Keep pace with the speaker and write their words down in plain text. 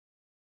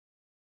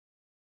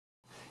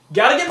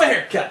Gotta get my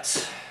hair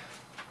cut.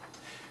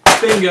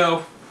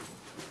 Bingo.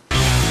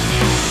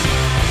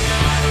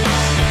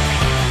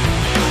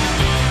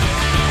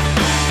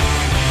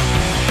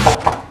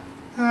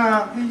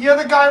 You're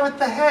the guy with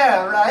the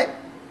hair, right?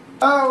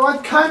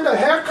 What kind of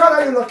haircut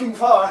are you looking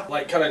for?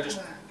 Like, kind of just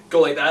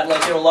go like that.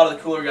 Like, you know, a lot of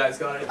the cooler guys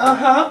got it.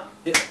 Uh-huh.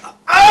 Yeah.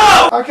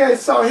 Oh! Okay,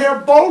 so here,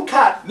 bowl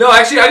cut. No,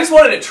 actually, I just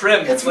wanted it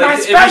trimmed. It's like, my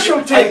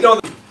specialty.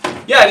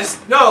 Yeah,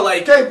 just, no,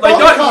 like, okay, like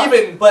not cut.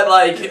 even, but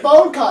like...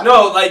 Bowl cut.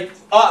 No, like,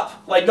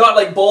 up. Like, not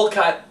like bowl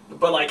cut,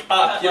 but like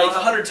up. Like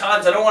 100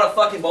 times. I don't want a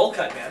fucking bowl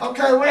cut, man.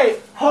 Okay, wait.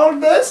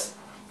 Hold this.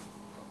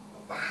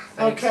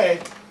 Thanks. Okay.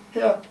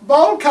 Here,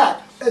 bowl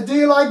cut. Do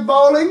you like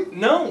bowling?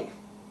 No.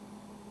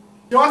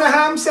 You want a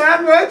ham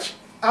sandwich?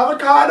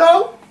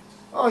 Avocado?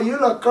 Oh, you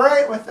look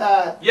great with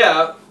that.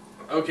 Yeah,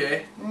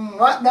 okay.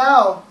 What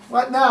now?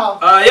 What now?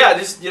 Yeah,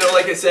 just, you know,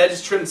 like I said,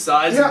 just trim the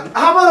sides. Yeah,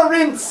 how about a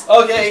rinse?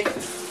 Okay.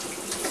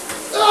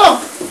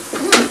 Oh!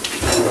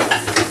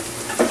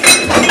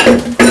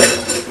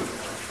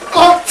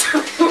 Oh!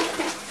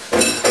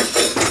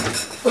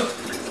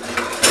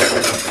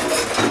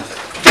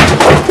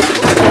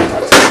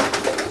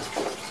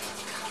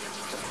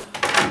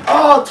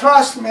 Oh,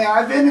 trust me,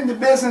 I've been in the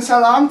business a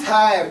long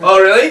time. Oh,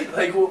 really?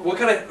 Like, what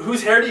kind of,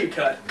 whose hair do you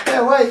cut?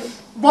 Hey, wait,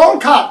 bowl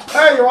cut.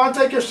 Hey, you want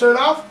to take your shirt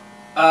off?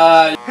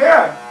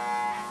 Here.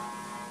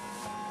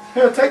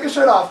 Here, take your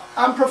shirt off.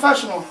 I'm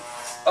professional.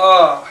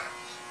 Oh,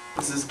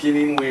 this is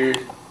getting weird.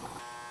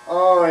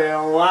 Oh,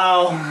 yeah,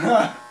 wow.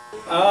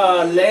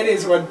 Oh,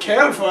 ladies would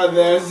kill for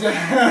this.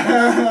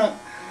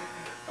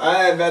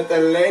 I bet the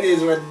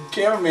ladies would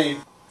kill me.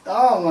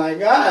 Oh my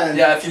god.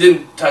 Yeah, if you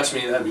didn't touch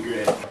me, that'd be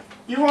great.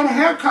 You want a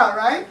haircut,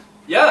 right?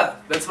 Yeah,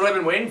 that's what I've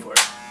been waiting for.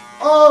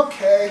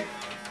 Okay.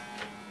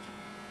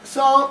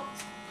 So,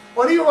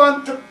 what do you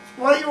want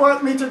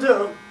me to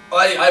do?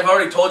 I've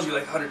already told you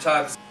like 100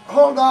 times.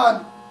 Hold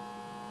on.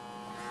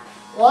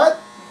 What?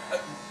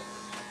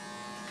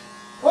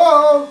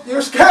 Whoa,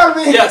 you scared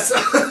me. Yes.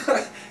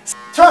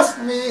 Trust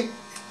me,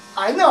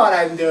 I know what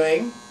I'm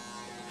doing.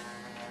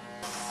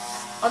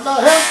 I got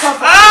a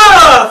haircut.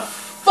 Ah!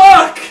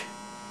 Fuck!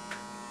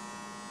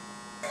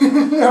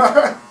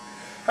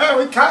 Hey,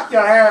 we cut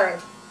your hair.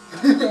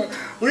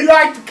 We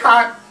like to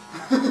cut.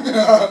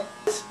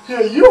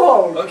 Here, you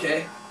hold.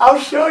 Okay. I'll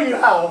show you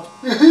how.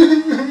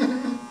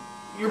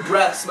 Your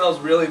breath smells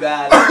really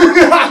bad.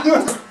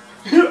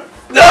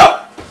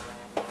 No!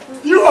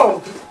 You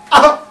hold.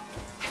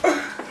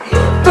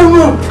 Don't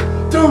move!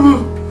 Don't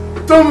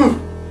move! Don't move!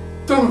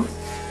 Don't move!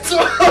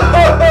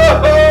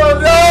 Oh,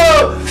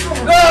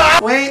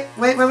 no! Wait.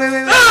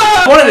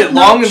 I wanted it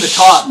long in the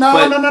top,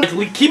 but no.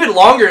 like, keep it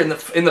longer in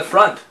the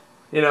front,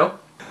 you know?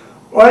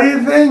 What do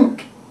you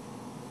think?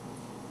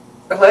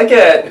 I like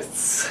it.